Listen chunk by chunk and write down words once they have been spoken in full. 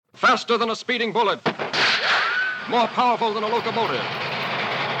Faster than a speeding bullet. More powerful than a locomotive.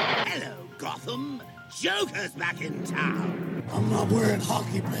 Hello, Gotham. Joker's back in town. I'm not wearing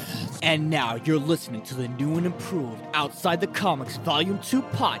hockey pads. And now you're listening to the new and improved Outside the Comics Volume 2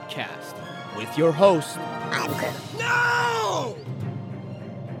 podcast with your host, Alfred. No!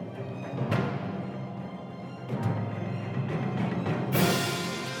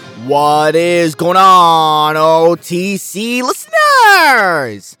 What is going on, OTC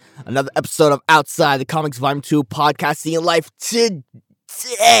listeners? Another episode of Outside the Comics Volume 2 podcast, seeing life today.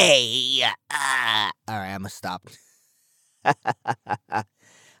 Alright, I'm gonna stop.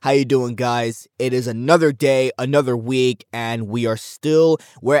 How you doing, guys? It is another day, another week, and we're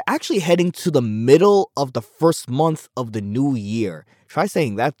actually heading to the middle of the first month of the new year. Try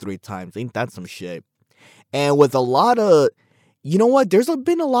saying that 3 times. Ain't that some shit? And with a lot of, you know what? There's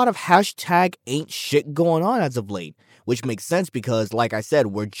been a lot of hashtag ain't shit going on as of late, which makes sense because, like I said,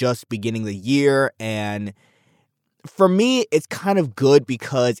 we're just beginning the year, and for me, it's kind of good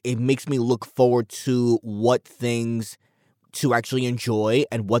because it makes me look forward to what things to actually enjoy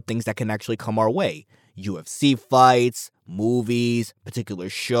and what things that can actually come our way. UFC fights, movies, particular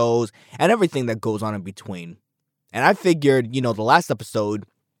shows, and everything that goes on in between. And I figured, the last episode,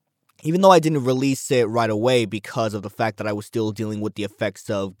 even though I didn't release it right away because of the fact that I was still dealing with the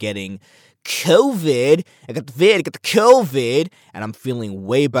effects of getting COVID, I got the COVID, and I'm feeling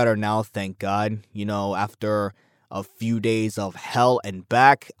way better now, thank God. After a few days of hell and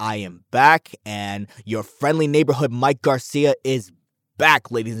back, I am back, and your friendly neighborhood Mike Garcia is back,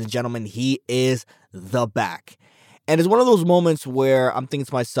 ladies and gentlemen. He is the back. And it's one of those moments where I'm thinking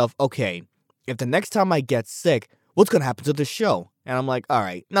to myself, okay, if the next time I get sick, what's going to happen to this show? And I'm like, all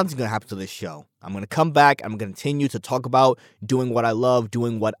right, nothing's going to happen to this show. I'm going to come back. I'm going to continue to talk about doing what I love,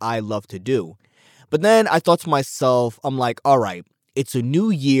 doing what I love to do. But then I thought to myself, I'm like, all right, it's a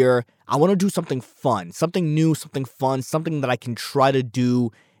new year. I want to do something fun, something new, something fun, something that I can try to do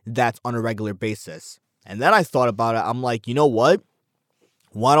that's on a regular basis. And then I thought about it. I'm like, you know what?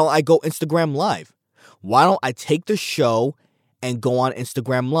 Why don't I go Instagram Live? Why don't I take the show and go on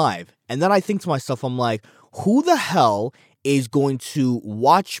Instagram Live? And then I think to myself, I'm like, who the hell is going to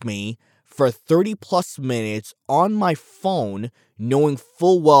watch me for 30 plus minutes on my phone, knowing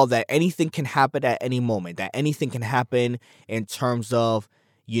full well that anything can happen at any moment, that anything can happen in terms of,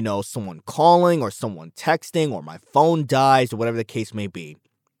 someone calling or someone texting or my phone dies or whatever the case may be.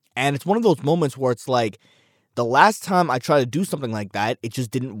 And it's one of those moments where it's like, the last time I tried to do something like that, it just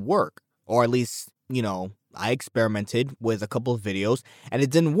didn't work. Or at least, I experimented with a couple of videos and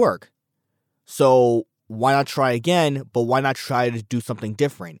it didn't work. So why not try again, but why not try to do something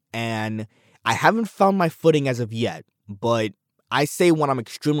different? And I haven't found my footing as of yet, but I say when I'm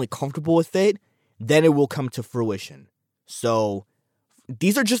extremely comfortable with it, then it will come to fruition. So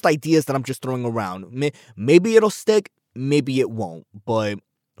these are just ideas that I'm just throwing around. Maybe it'll stick, maybe it won't. But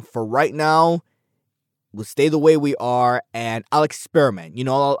for right now, we'll stay the way we are, and I'll experiment.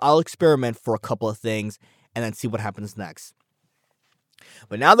 I'll experiment for a couple of things and then see what happens next.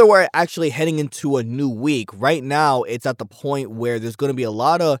 But now that we're actually heading into a new week, right now it's at the point where there's going to be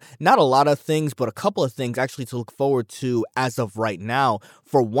not a lot of things, but a couple of things actually to look forward to as of right now.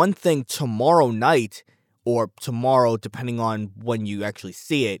 For one thing, tomorrow night, or tomorrow, depending on when you actually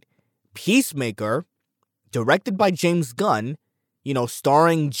see it, Peacemaker, directed by James Gunn,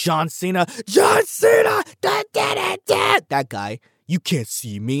 starring John Cena, that guy, you can't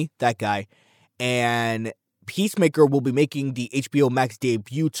see me, that guy, and Peacemaker will be making the HBO Max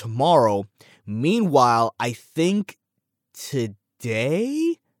debut tomorrow. Meanwhile, I think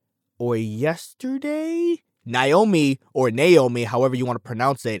today or yesterday, Naomi, however you want to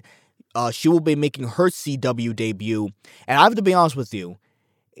pronounce it, she will be making her CW debut. And I have to be honest with you,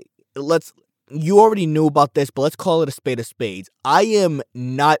 you already knew about this, but let's call it a spade of spades. I am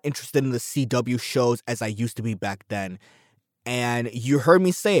not interested in the CW shows as I used to be back then. And you heard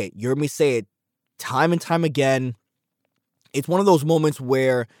me say it. Time and time again, it's one of those moments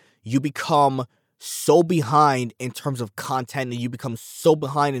where you become so behind in terms of content, and you become so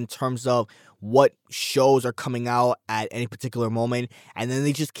behind in terms of what shows are coming out at any particular moment, and then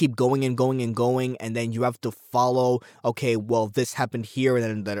they just keep going and going and going, and then you have to follow, okay, well, this happened here,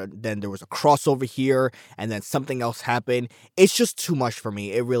 and then there was a crossover here, and then something else happened. It's just too much for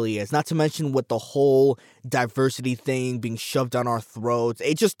me. It really is. Not to mention with the whole diversity thing being shoved down our throats,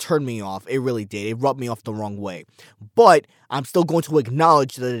 it just turned me off. It really did. It rubbed me off the wrong way. But I'm still going to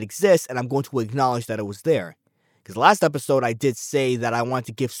acknowledge that it exists, and I'm going to acknowledge that it was there. Because last episode, I did say that I wanted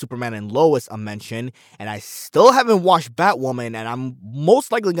to give Superman and Lois a mention, and I still haven't watched Batwoman, and I'm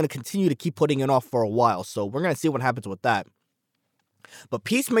most likely going to continue to keep putting it off for a while, so we're going to see what happens with that. But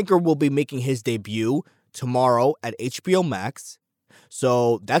Peacemaker will be making his debut tomorrow at HBO Max.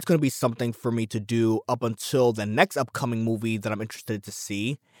 So that's going to be something for me to do up until the next upcoming movie that I'm interested to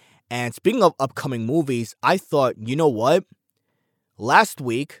see. And speaking of upcoming movies, I thought, you know what? Last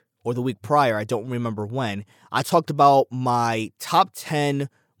week, or the week prior, I don't remember when, I talked about my top 10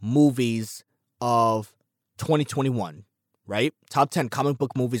 movies of 2021, right? Top 10 comic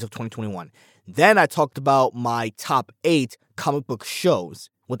book movies of 2021. Then I talked about my top 8 comic book shows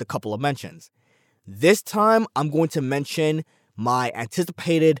with a couple of mentions. This time, I'm going to mention my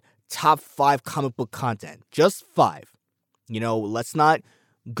anticipated top 5 comic book content. Just 5. Let's not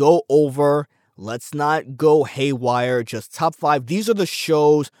go over, let's not go haywire, just top 5. These are the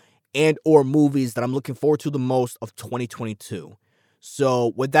shows and or movies that I'm looking forward to the most of 2022.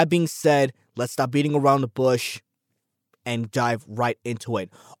 So with that being said, let's stop beating around the bush and dive right into it.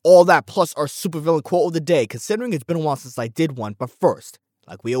 All that plus our supervillain quote of the day, considering it's been a while since I did one. But first,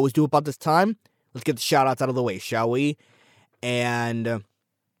 like we always do about this time, let's get the shout outs out of the way, shall we? And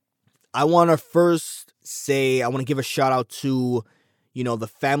I want to give a shout out to, the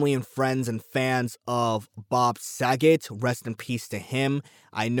family and friends and fans of Bob Saget. Rest in peace to him.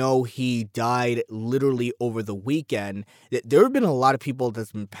 I know he died literally over the weekend. There have been a lot of people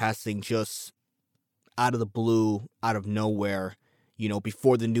that's been passing just out of the blue, out of nowhere.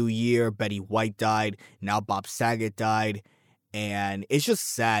 Before the new year, Betty White died. Now Bob Saget died. And it's just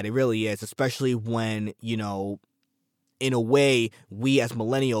sad. It really is. Especially when, in a way, we as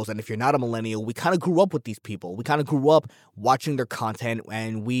millennials, and if you're not a millennial, we kind of grew up with these people. We kind of grew up watching their content,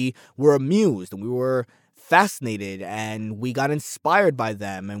 and we were amused, and we were fascinated, and we got inspired by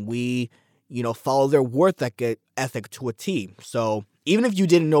them, and we, follow their work ethic to a T. So even if you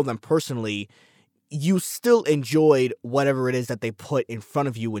didn't know them personally, you still enjoyed whatever it is that they put in front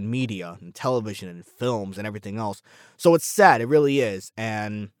of you in media, and television, and films, and everything else. So it's sad. It really is.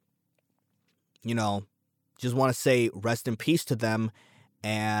 And, just want to say rest in peace to them.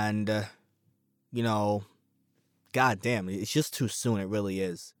 And, god damn, it's just too soon. It really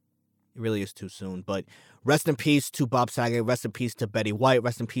is. It really is too soon. But rest in peace to Bob Saget. Rest in peace to Betty White.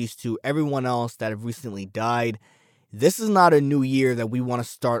 Rest in peace to everyone else that have recently died. This is not a new year that we want to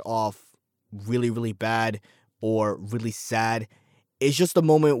start off really, really bad or really sad. It's just a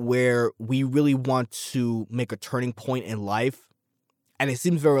moment where we really want to make a turning point in life. And it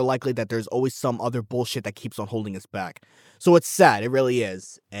seems very likely that there's always some other bullshit that keeps on holding us back. So it's sad. It really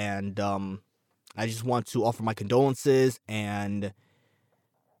is. And I just want to offer my condolences. And,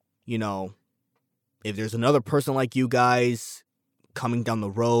 if there's another person like you guys coming down the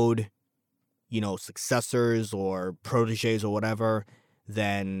road, successors or proteges or whatever,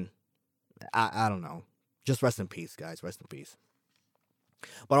 then I don't know. Just rest in peace, guys. Rest in peace.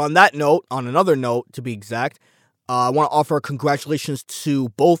 But on another note, to be exact, I want to offer congratulations to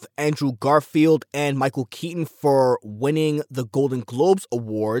both Andrew Garfield and Michael Keaton for winning the Golden Globes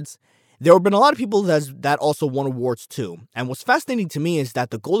Awards. There have been a lot of people that also won awards too. And what's fascinating to me is that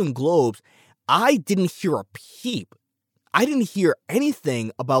the Golden Globes, I didn't hear a peep. I didn't hear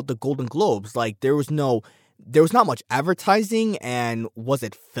anything about the Golden Globes. Like, there was not much advertising, and was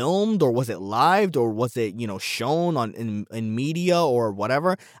it filmed, or was it live, or was it, shown in media or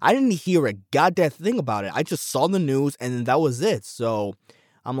whatever? I didn't hear a goddamn thing about it. I just saw the news, and that was it. So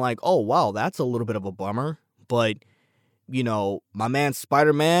I'm like, oh, wow, that's a little bit of a bummer. But, my man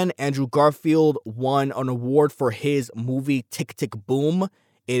Spider-Man, Andrew Garfield, won an award for his movie Tick, Tick, Boom.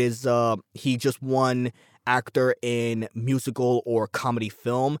 It is, he just won actor in musical or comedy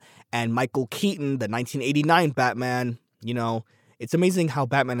film. And Michael Keaton, the 1989 Batman, it's amazing how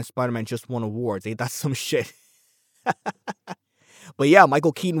Batman and Spider-Man just won awards. Ain't that some shit? But yeah,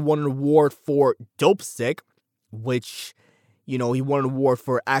 Michael Keaton won an award for Dope Sick, which, he won an award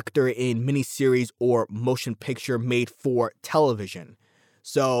for actor in miniseries or motion picture made for television.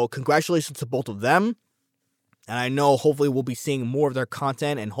 So congratulations to both of them. And I know hopefully we'll be seeing more of their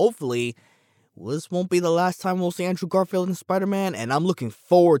content, and hopefully this won't be the last time we'll see Andrew Garfield and Spider-Man, and I'm looking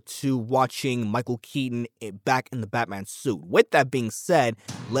forward to watching Michael Keaton back in the Batman suit. With that being said,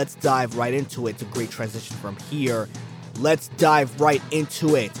 let's dive right into it. It's a great transition from here. Let's dive right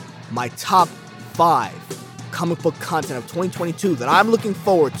into it. My top 5 comic book content of 2022 that I'm looking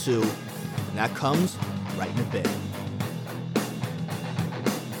forward to, and that comes right in a bit.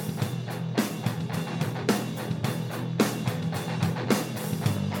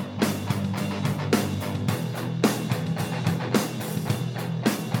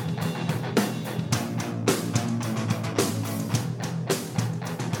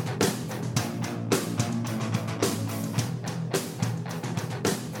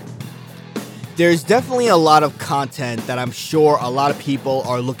 there's definitely a lot of content that I'm sure a lot of people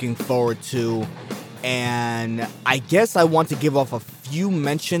are looking forward to. And I guess I want to give off a few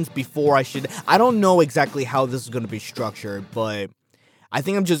mentions before I don't know exactly how this is going to be structured, but I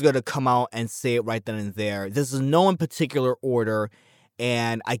think I'm just going to come out and say it right then and there. This is no in particular order,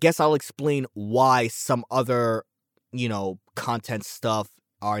 and I guess I'll explain why some other, content stuff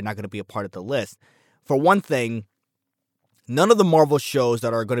are not going to be a part of the list. For one thing, none of the Marvel shows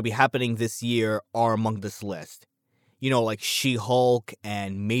that are going to be happening this year are among this list. Like She-Hulk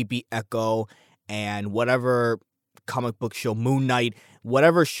and maybe Echo and whatever comic book show, Moon Knight,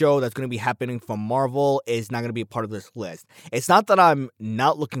 whatever show that's going to be happening from Marvel is not going to be a part of this list. It's not that I'm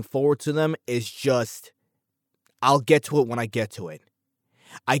not looking forward to them, it's just I'll get to it when I get to it.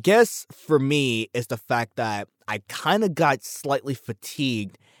 I guess for me is the fact that I kind of got slightly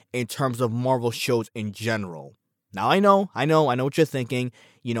fatigued in terms of Marvel shows in general. Now I know what you're thinking.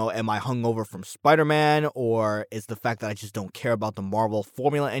 Am I hungover from Spider-Man, or is the fact that I just don't care about the Marvel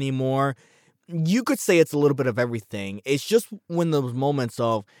formula anymore? You could say it's a little bit of everything. It's just when those moments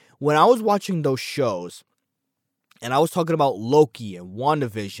of when I was watching those shows and I was talking about Loki and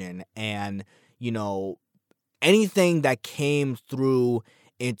WandaVision and, anything that came through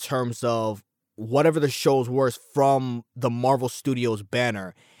in terms of whatever the shows were from the Marvel Studios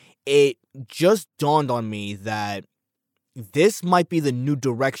banner, it just dawned on me that this might be the new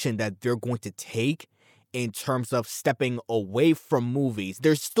direction that they're going to take in terms of stepping away from movies.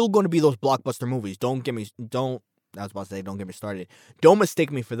 There's still going to be those blockbuster movies. Don't get me started. Don't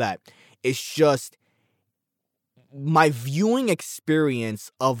mistake me for that. It's just my viewing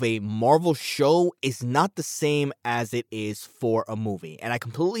experience of a Marvel show is not the same as it is for a movie. And I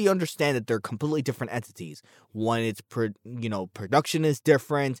completely understand that they're completely different entities. One, it's production is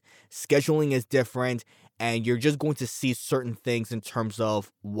different, scheduling is different, and you're just going to see certain things in terms of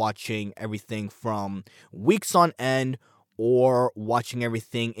watching everything from weeks on end or watching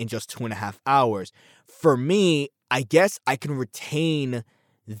everything in just 2.5 hours. For me, I guess I can retain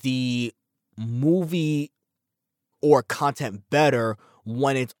the movie or content better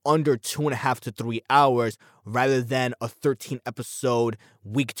when it's under 2.5 to 3 hours rather than a 13 episode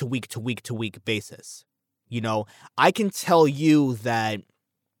week to week to week to week basis. I can tell you that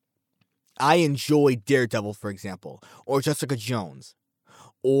I enjoy Daredevil, for example, or Jessica Jones.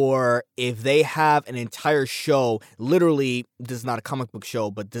 Or if they have an entire show, literally, this is not a comic book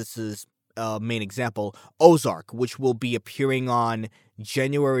show, but this is a main example, Ozark, which will be appearing on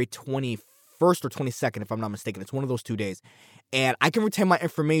January 21st or 22nd, if I'm not mistaken. It's one of those 2 days. And I can retain my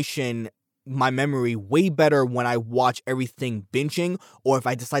information, my memory, way better when I watch everything binging, or if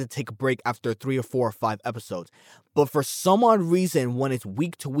I decide to take a break after 3 or 4 or 5 episodes. But for some odd reason, when it's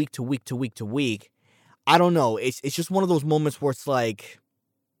week to week to week to week to week, I don't know. It's just one of those moments where it's like,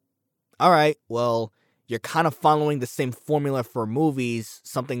 all right, well, you're kind of following the same formula for movies,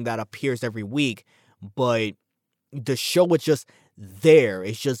 something that appears every week, but the show is just there.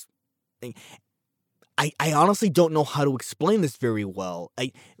 It's just, I honestly don't know how to explain this very well.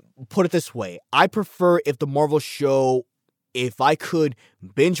 I put it this way. I prefer if the Marvel show, if I could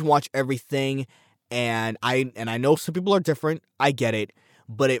binge watch everything, and I know some people are different, I get it,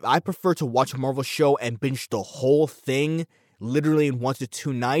 but if I prefer to watch a Marvel show and binge the whole thing literally in 1 to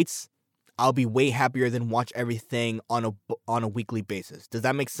 2 nights, I'll be way happier than watch everything on a weekly basis. Does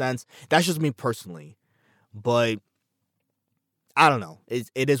that make sense? That's just me personally. But I don't know.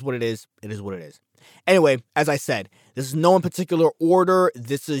 It is what it is. It is what it is. Anyway, as I said, this is no in particular order.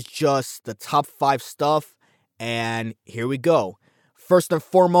 This is just the top 5 stuff. And here we go. First and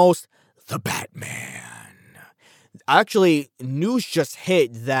foremost, the Batman. Actually, news just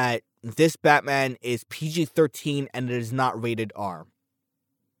hit that this Batman is PG-13 and it is not rated R.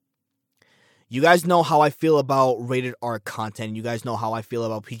 You guys know how I feel about rated R content. You guys know how I feel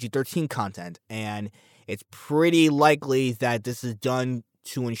about PG-13 content. And it's pretty likely that this is done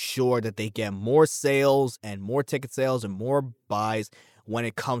to ensure that they get more sales and more ticket sales and more buys when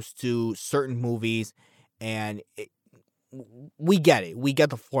it comes to certain movies. And we get it. We get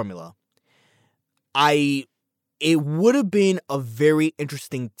the formula. It would have been a very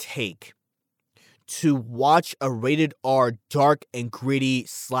interesting take to watch a rated R dark and gritty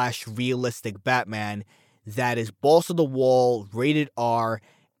 / realistic Batman that is balls to the wall, rated R,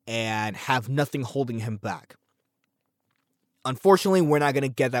 and have nothing holding him back. Unfortunately, we're not going to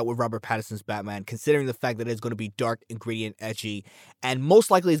get that with Robert Pattinson's Batman, considering the fact that it's going to be dark and gritty and edgy, and most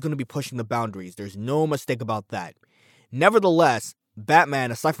likely is going to be pushing the boundaries. There's no mistake about that. Nevertheless,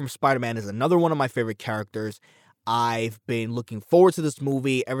 Batman, aside from Spider-Man, is another one of my favorite characters. I've been looking forward to this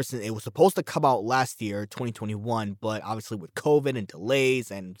movie ever since it was supposed to come out last year, 2021, but obviously with COVID and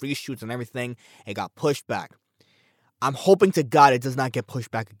delays and reshoots and everything, it got pushed back. I'm hoping to God it does not get pushed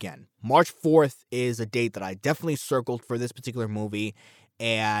back again. March 4th is a date that I definitely circled for this particular movie,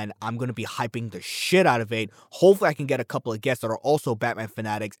 and I'm going to be hyping the shit out of it. Hopefully I can get a couple of guests that are also Batman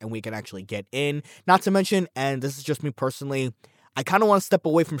fanatics, and we can actually get in. Not to mention, and this is just me personally, I kind of want to step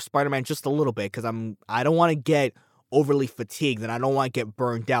away from Spider-Man just a little bit, because I don't want to get overly fatigued, and I don't want to get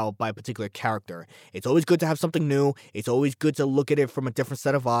burned out by a particular character. It's always good to have something new. It's always good to look at it from a different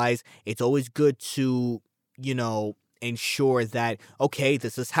set of eyes. It's always good to, ensure that, okay,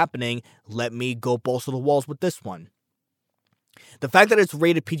 this is happening, let me go balls to the walls with this one. The fact that it's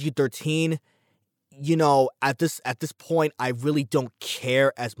rated PG-13, at this point, I really don't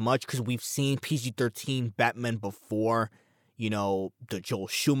care as much because we've seen PG-13 Batman before. The Joel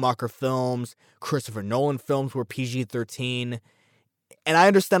Schumacher films, Christopher Nolan films were PG-13. And I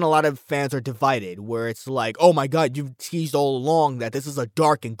understand a lot of fans are divided, where it's like, oh my god, you've teased all along that this is a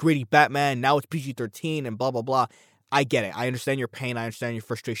dark and gritty Batman, now it's PG-13 and blah, blah, blah. I get it. I understand your pain. I understand your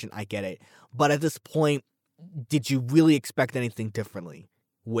frustration. I get it. But at this point, did you really expect anything differently?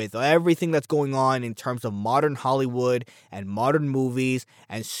 With everything that's going on in terms of modern Hollywood and modern movies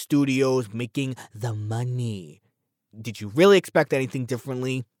and studios making the money, did you really expect anything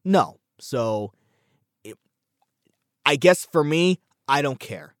differently? No. So, I guess for me, I don't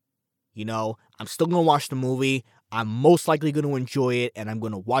care. I'm still going to watch the movie. I'm most likely going to enjoy it, and I'm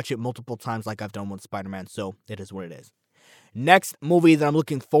going to watch it multiple times like I've done with Spider-Man, so it is what it is. Next movie that I'm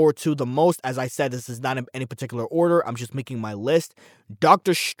looking forward to the most, as I said, this is not in any particular order, I'm just making my list,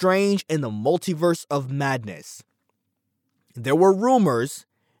 Doctor Strange in the Multiverse of Madness. There were rumors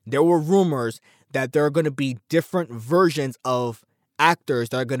that there are going to be different versions of actors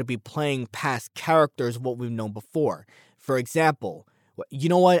that are going to be playing past characters of what we've known before. For example, you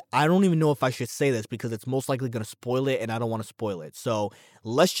know what? I don't even know if I should say this because it's most likely going to spoil it, and I don't want to spoil it. So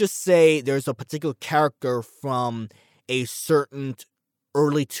let's just say there's a particular character from a certain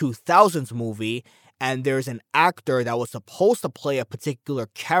early 2000s movie, and there's an actor that was supposed to play a particular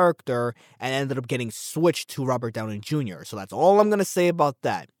character and ended up getting switched to Robert Downey Jr. So that's all I'm going to say about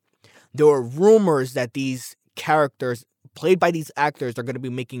that. There were rumors that these characters played by these actors are going to be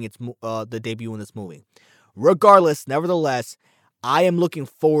making the debut in this movie. Regardless, nevertheless, I am looking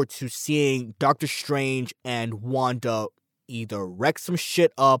forward to seeing Doctor Strange and Wanda either wreck some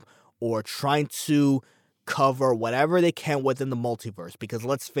shit up or trying to cover whatever they can within the multiverse. Because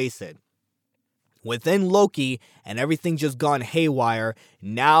let's face it, within Loki and everything just gone haywire,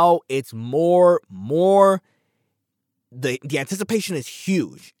 now it's more the anticipation is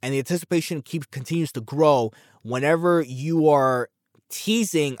huge, and the anticipation continues to grow whenever you are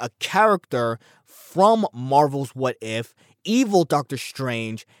teasing a character from Marvel's What If, evil Doctor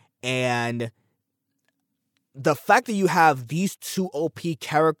Strange, and the fact that you have these two OP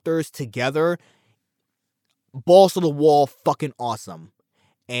characters together, balls to the wall, fucking awesome.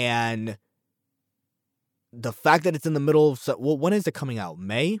 And the fact that it's in the middle of, when is it coming out?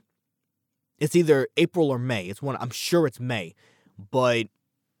 May? It's either April or May. I'm sure it's May. But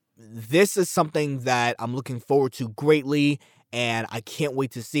this is something that I'm looking forward to greatly, and I can't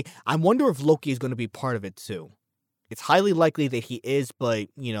wait to see. I wonder if Loki is going to be part of it too. It's highly likely that he is, but,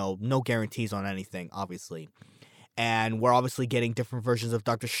 no guarantees on anything, obviously. And we're obviously getting different versions of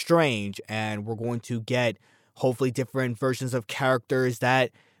Doctor Strange, and we're going to get, hopefully, different versions of characters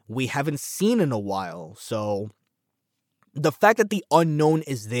that we haven't seen in a while. So the fact that the unknown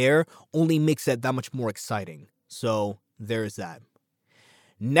is there only makes it that much more exciting. So there's that.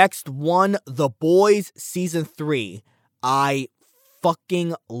 Next one, The Boys Season 3. I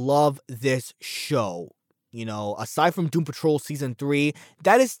fucking love this show. Aside from Doom Patrol Season 3,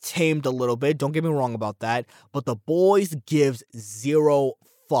 that is tamed a little bit, don't get me wrong about that, but The Boys gives zero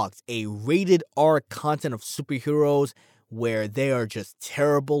fucks. A rated R content of superheroes where they are just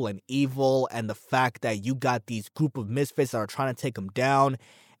terrible and evil, and the fact that you got these group of misfits that are trying to take them down,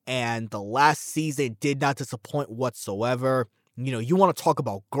 and the last season did not disappoint whatsoever. You want to talk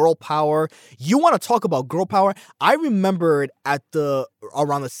about girl power. I remembered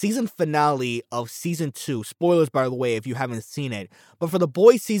around the season finale of season 2. Spoilers, by the way, if you haven't seen it. But for The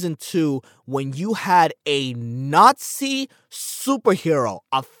Boys season 2, when you had a Nazi superhero,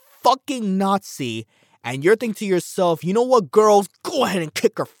 a fucking Nazi, and you're thinking to yourself, you know what, girls? Go ahead and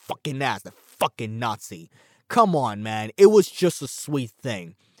kick her fucking ass, the fucking Nazi. Come on, man. It was just a sweet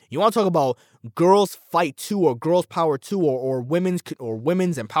thing. You want to talk about girls fight 2 or girls power 2 or women's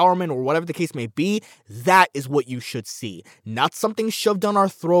empowerment or whatever the case may be, that is what you should see. Not something shoved down our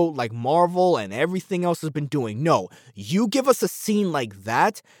throat like Marvel and everything else has been doing. No, you give us a scene like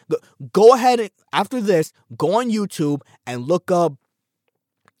that. Go ahead and after this, go on YouTube and look up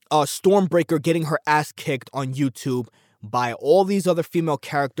Stormbreaker getting her ass kicked on YouTube by all these other female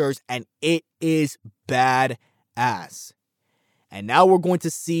characters, and it is badass. And now we're going to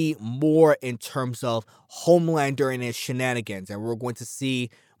see more in terms of Homelander and his shenanigans, and we're going to see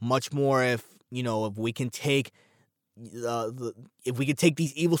much more if we can take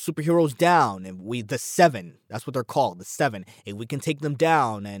these evil superheroes down, and the Seven, that's what they're called, the Seven. If we can take them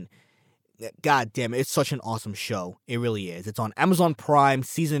down, and God damn it, it's such an awesome show. It really is. It's on Amazon Prime,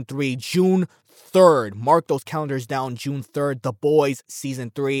 Season 3, June 3rd. Mark those calendars down, June 3rd. The Boys,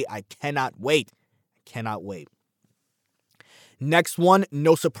 Season 3. I cannot wait. Next one,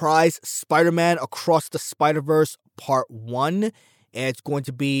 no surprise, Spider-Man Across the Spider-Verse Part 1. It's going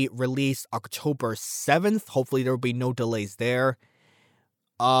to be released October 7th. Hopefully there will be no delays there.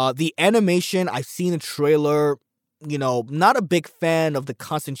 The animation, I've seen a trailer. Not a big fan of the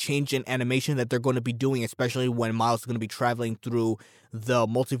constant change in animation that they're going to be doing, especially when Miles is going to be traveling through the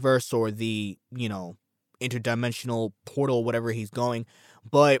multiverse or the, interdimensional portal, whatever he's going.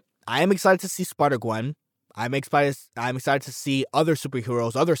 But I am excited to see Spider-Gwen. I'm excited to see other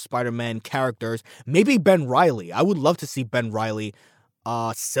superheroes, other Spider-Man characters. Maybe Ben Reilly. I would love to see Ben Reilly.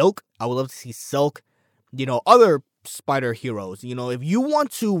 Silk. I would love to see Silk. Other Spider heroes. If you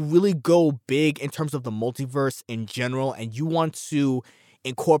want to really go big in terms of the multiverse in general, and you want to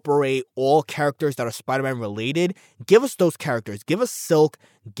incorporate all characters that are Spider-Man related, give us those characters. Give us Silk.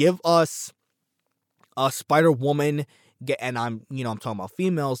 Give us Spider-Woman. And I'm talking about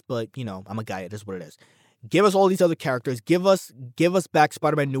females, but I'm a guy. It is what it is. Give us all these other characters. Give us back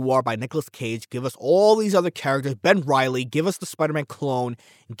Spider-Man Noir by Nicolas Cage. Give us all these other characters. Ben Reilly. Give us the Spider-Man clone.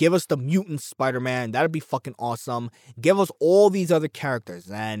 Give us the mutant Spider-Man. That'd be fucking awesome. Give us all these other characters.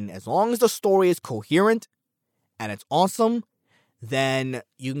 And as long as the story is coherent and it's awesome, then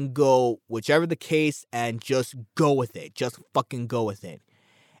you can go whichever the case and just go with it. Just fucking go with it.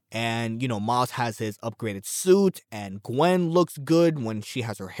 And, Miles has his upgraded suit, and Gwen looks good when she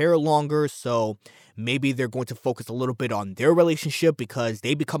has her hair longer, so maybe they're going to focus a little bit on their relationship because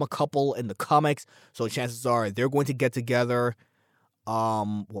they become a couple in the comics, so chances are they're going to get together.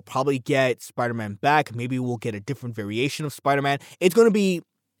 We'll probably get Spider-Man back. Maybe we'll get a different variation of Spider-Man. It's going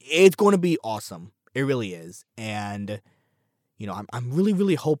to be awesome. It really is. And, I'm really,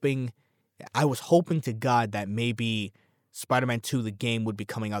 really hoping, I was hoping to God that maybe Spider-Man 2, the game, would be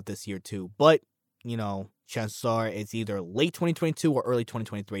coming out this year too. But, chances are it's either late 2022 or early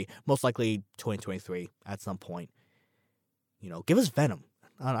 2023. Most likely 2023 at some point. Give us Venom.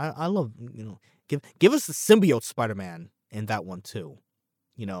 I love, give us the symbiote Spider-Man in that one too.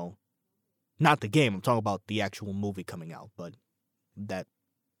 Not the game. I'm talking about the actual movie coming out. But that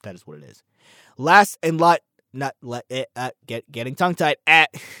is what it is. Last and getting tongue-tied at.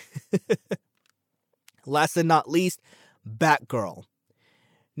 Last and not least, Batgirl.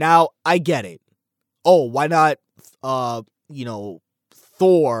 Now, I get it. Oh, why not,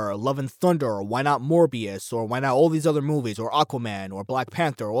 Thor, Love and Thunder, or why not Morbius, or why not all these other movies, or Aquaman, or Black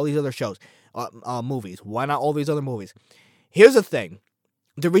Panther, or all these other movies. Why not all these other movies? Here's the thing.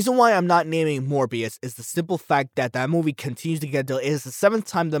 The reason why I'm not naming Morbius is the simple fact that that movie continues to get delayed. It's the 7th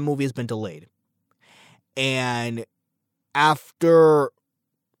time the movie has been delayed. And after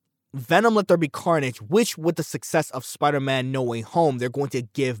Venom Let There Be Carnage, which with the success of Spider-Man No Way Home, they're going to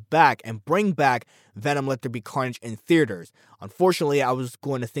give back and bring back Venom Let There Be Carnage in theaters. Unfortunately, I was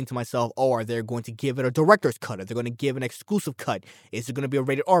going to think to myself, are they going to give it a director's cut? Are they going to give an exclusive cut? Is it going to be a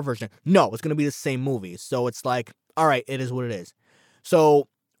rated R version? No, it's going to be the same movie. So it's like, all right, it is what it is. So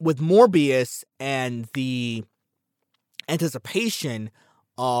with Morbius and the anticipation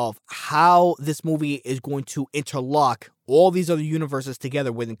of how this movie is going to interlock all these other universes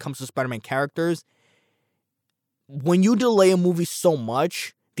together when it comes to Spider-Man characters, when you delay a movie so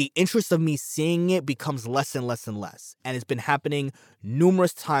much, the interest of me seeing it becomes less and less and less. And it's been happening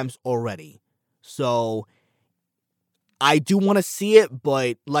numerous times already. So I do want to see it,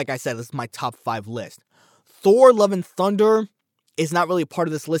 but like I said, this is my top 5 list. Thor, Love and Thunder is not really part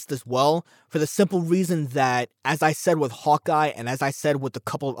of this list as well, for the simple reason that, as I said with Hawkeye, and as I said with a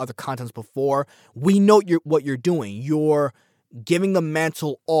couple of other contents before, we know what you're doing. You're giving the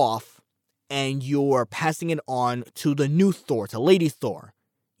mantle off, and you're passing it on to the new Thor, to Lady Thor,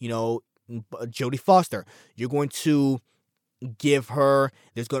 Jodie Foster. You're going to give her,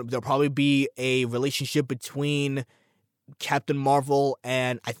 there'll probably be a relationship between Captain Marvel,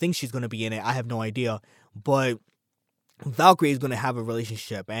 and I think she's going to be in it. I have no idea. But Valkyrie is going to have a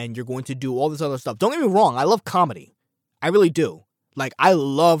relationship, and you're going to do all this other stuff. Don't get me wrong. I love comedy. I really do. Like, I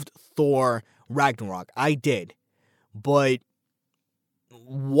loved Thor Ragnarok. I did. But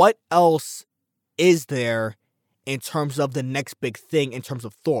what else is there in terms of the next big thing in terms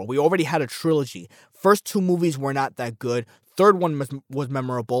of Thor? We already had a trilogy. First 2 movies were not that good. Third one was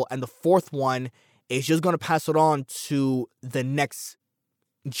memorable. And the fourth one is just going to pass it on to the next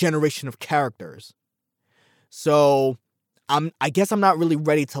generation of characters. So I guess I'm not really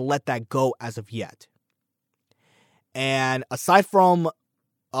ready to let that go as of yet. And aside from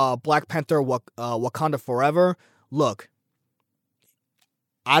Black Panther, Wakanda Forever, look,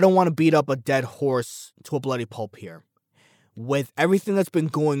 I don't want to beat up a dead horse to a bloody pulp here. With everything that's been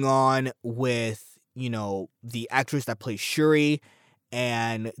going on with, the actress that plays Shuri,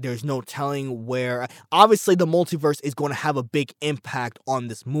 and there's no telling where. Obviously, the multiverse is going to have a big impact on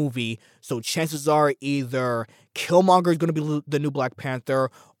this movie, so chances are either Killmonger is going to be the new Black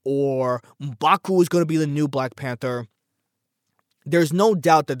Panther, or M'Baku is going to be the new Black Panther. There's no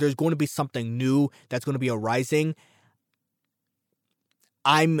doubt that there's going to be something new that's going to be arising.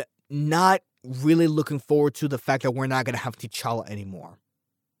 I'm not really looking forward to the fact that we're not going to have T'Challa anymore.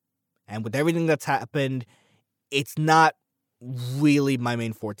 And with everything that's happened, it's not really my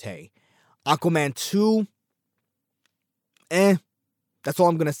main forte. Aquaman 2, that's all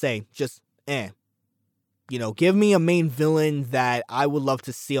I'm going to say. Just, give me a main villain that I would love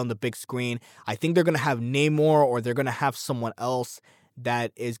to see on the big screen. I think they're going to have Namor, or they're going to have someone else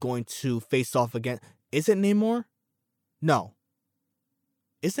that is going to face off against. Is it Namor? No.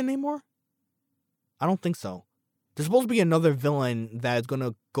 Is it Namor? I don't think so. There's supposed to be another villain that is going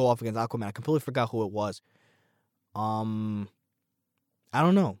to go off against Aquaman. I completely forgot who it was. I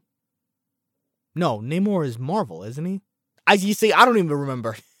don't know. No, Namor is Marvel, isn't he? You see, I don't even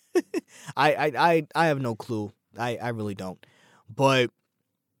remember. I have no clue. I really don't. But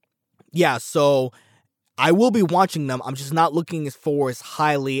yeah, so I will be watching them. I'm just not looking for as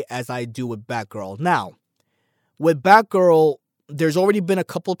highly as I do with Batgirl. Now, with Batgirl, there's already been a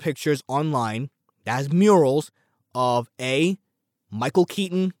couple of pictures online that has murals of Michael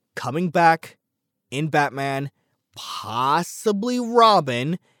Keaton coming back in Batman, possibly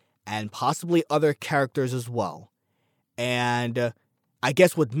Robin, and possibly other characters as well. And I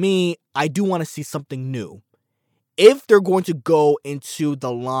guess with me, I do want to see something new. If they're going to go into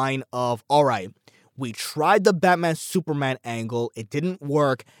the line of, all right, we tried the Batman-Superman angle, it didn't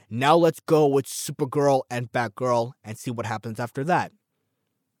work, now let's go with Supergirl and Batgirl and see what happens after that.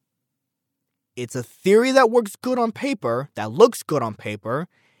 It's a theory that works good on paper, that looks good on paper.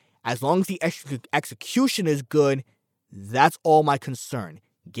 As long as the execution is good, that's all my concern.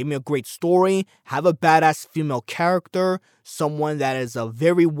 Give me a great story, have a badass female character, someone that is a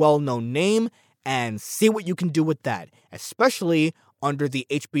very well-known name, and see what you can do with that. Especially under the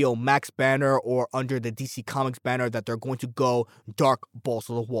HBO Max banner or under the DC Comics banner that they're going to go dark balls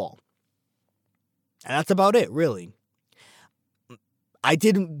to the wall. And that's about it, really. I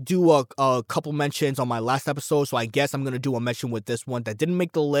did do a couple mentions on my last episode, so I guess I'm going to do a mention with this one that didn't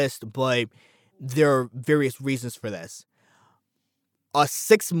make the list, but there are various reasons for this. A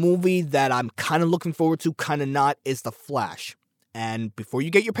sixth movie that I'm kind of looking forward to, kind of not, is The Flash. And before you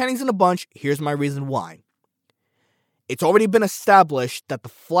get your panties in a bunch, here's my reason why. It's already been established that The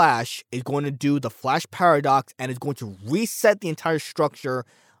Flash is going to do the Flash Paradox and is going to reset the entire structure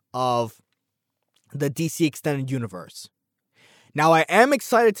of the DC Extended Universe. Now, I am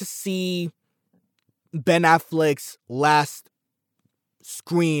excited to see Ben Affleck's last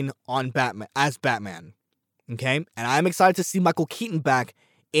screen on Batman as Batman. Okay? And I'm excited to see Michael Keaton back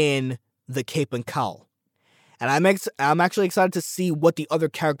in the cape and cowl. And I'm actually excited to see what the other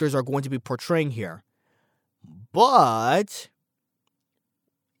characters are going to be portraying here. But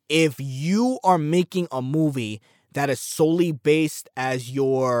if you are making a movie that is solely based as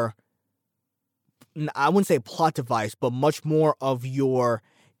your, I wouldn't say plot device, but much more of your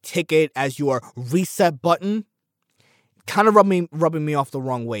ticket as your reset button, kind of rubbing me off the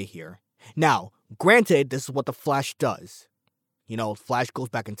wrong way here. Now, granted, this is what the Flash does. You know, Flash goes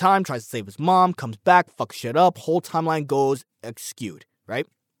back in time, tries to save his mom, comes back, fucks shit up, whole timeline goes skewed, right?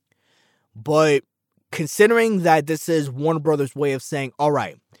 But considering that this is Warner Brothers' way of saying, all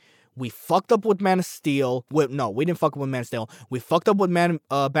right, we fucked up with Man of Steel. No, we didn't fuck up with Man of Steel. We fucked up with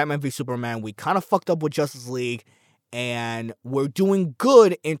Batman v Superman. We kind of fucked up with Justice League. And we're doing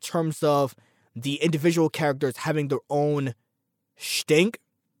good in terms of the individual characters having their own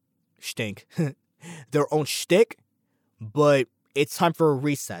their own shtick. But it's time for a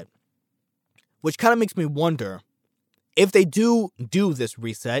reset. Which kind of makes me wonder, if they do this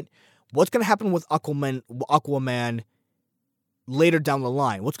reset, what's going to happen with Aquaman later down the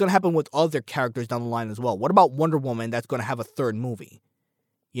line? What's going to happen with other characters down the line as well? What about Wonder Woman that's going to have a third movie?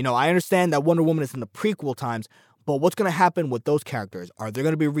 You know, I understand that Wonder Woman is in the prequel times, but what's going to happen with those characters? Are they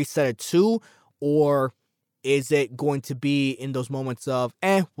going to be resetted too? Or is it going to be in those moments of,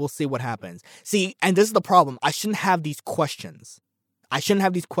 we'll see what happens? See, and this is the problem. I shouldn't have these questions. I shouldn't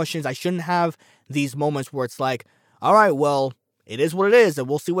have these moments where it's like, all right, well, it is what it is, and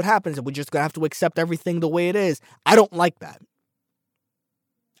we'll see what happens, and we're just going to have to accept everything the way it is. I don't like that.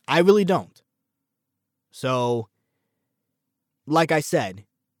 I really don't. So, like I said,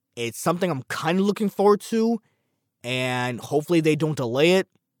 it's something I'm kind of looking forward to, and hopefully they don't delay it.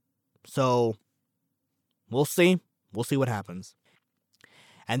 So, we'll see. We'll see what happens.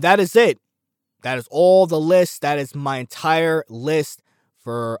 And that is it. That is all the list. That is my entire list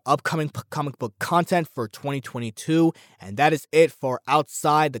for upcoming comic book content for 2022. And that is it for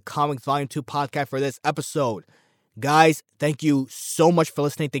Outside the Comics Volume 2 podcast for this episode. Guys, thank you so much for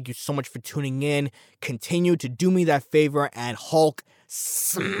listening. Thank you so much for tuning in. Continue to do me that favor and Hulk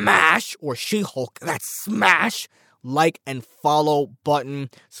smash, or She-Hulk, that smash like and follow button.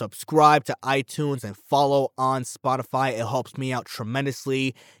 Subscribe to iTunes and follow on Spotify. It helps me out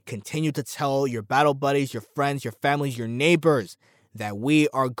tremendously. Continue to tell your battle buddies, your friends, your families, your neighbors that we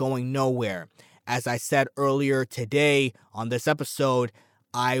are going nowhere. As I said earlier today on this episode,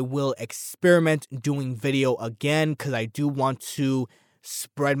 I will experiment doing video again because I do want to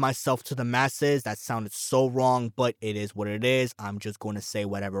spread myself to the masses. That sounded so wrong, but it is what it is. I'm just going to say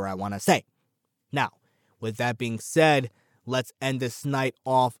whatever I want to say. Now, with that being said, let's end this night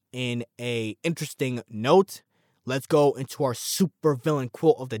off in a interesting note. Let's go into our super villain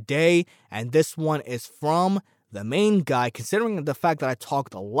quote of the day, and this one is from the main guy. Considering the fact that I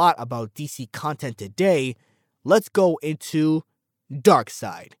talked a lot about DC content today, let's go into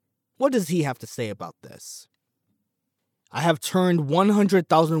Darkseid. What does he have to say about this? I have turned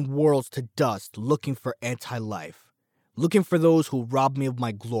 100,000 worlds to dust looking for anti-life, looking for those who rob me of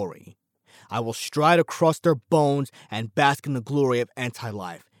my glory. I will stride across their bones and bask in the glory of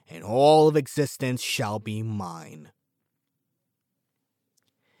anti-life, and all of existence shall be mine.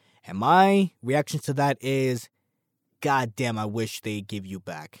 And my reaction to that is, God damn, I wish they'd give you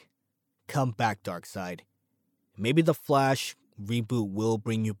back. Come back, Darkseid. Maybe the Flash reboot will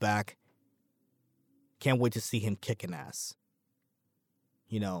bring you back. Can't wait to see him kicking ass.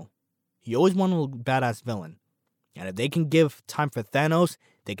 You know, he always wanted a badass villain. And if they can give time for Thanos,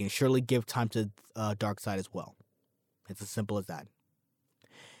 they can surely give time to Darkseid as well. It's as simple as that.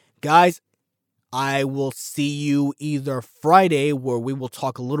 Guys, I will see you either Friday, where we will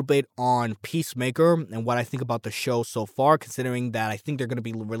talk a little bit on Peacemaker and what I think about the show so far, considering that I think they're going to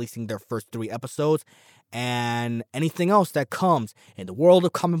be releasing their first 3 episodes, and anything else that comes in the world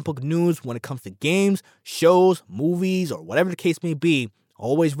of comic book news when it comes to games, shows, movies, or whatever the case may be.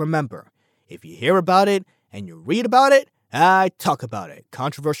 Always remember, if you hear about it and you read about it, I talk about it,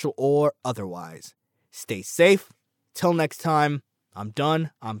 controversial or otherwise. Stay safe. Till next time, I'm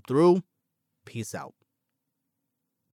done. I'm through. Peace out.